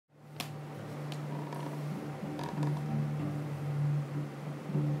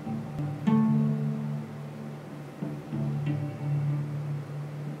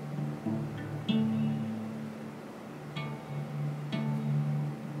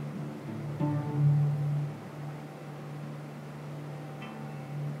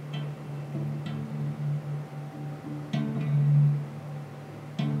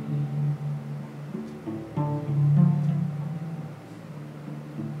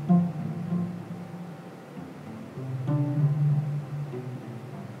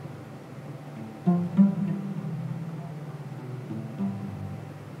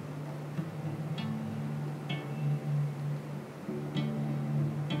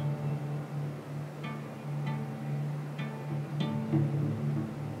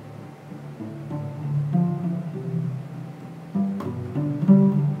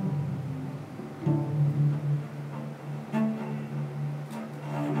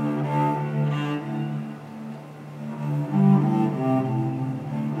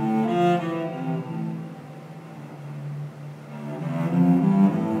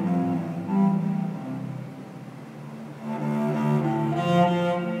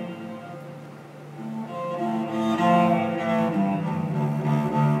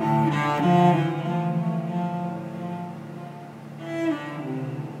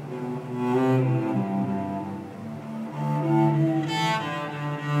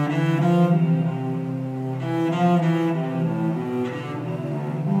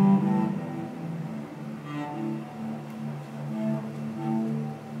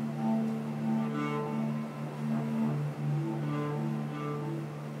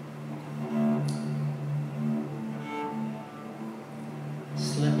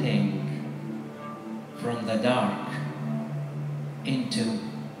dark into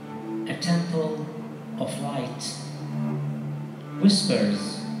a temple of light.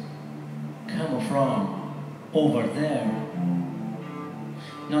 Whispers come from over there,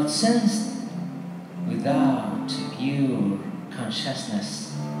 not sensed without pure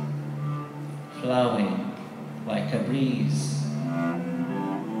consciousness, flowing like a breeze.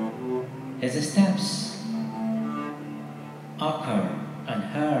 His steps occur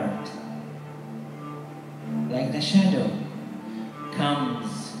unheard, like the shadow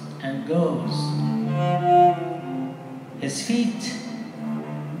comes and goes. His feet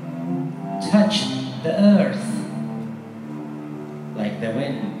touch the earth, like the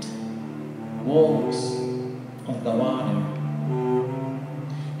wind walks on the water.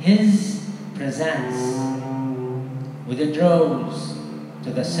 His presence withdraws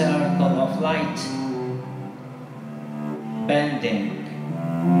to the circle of light, bending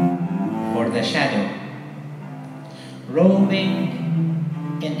for the shadow,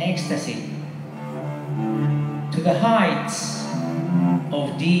 roaming in ecstasy to the heights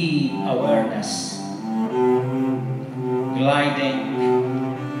of deep awareness, gliding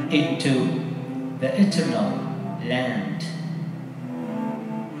into the eternal land.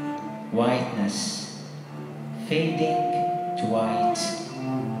 Whiteness fading to white,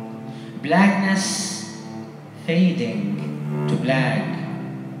 blackness fading to black,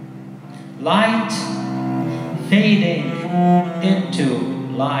 light fading into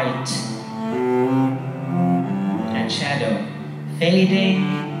light, and shadow fading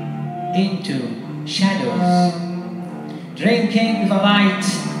into shadows, drinking the light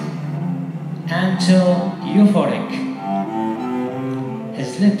until euphoric,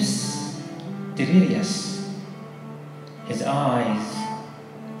 his lips delirious, his eyes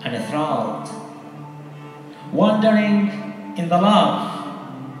enthralled, wandering in the love,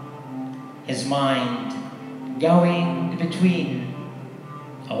 his mind going between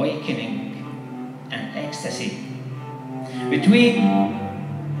awakening and ecstasy, between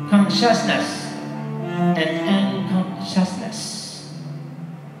consciousness and unconsciousness,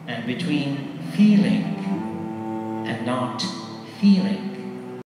 and between feeling and not feeling.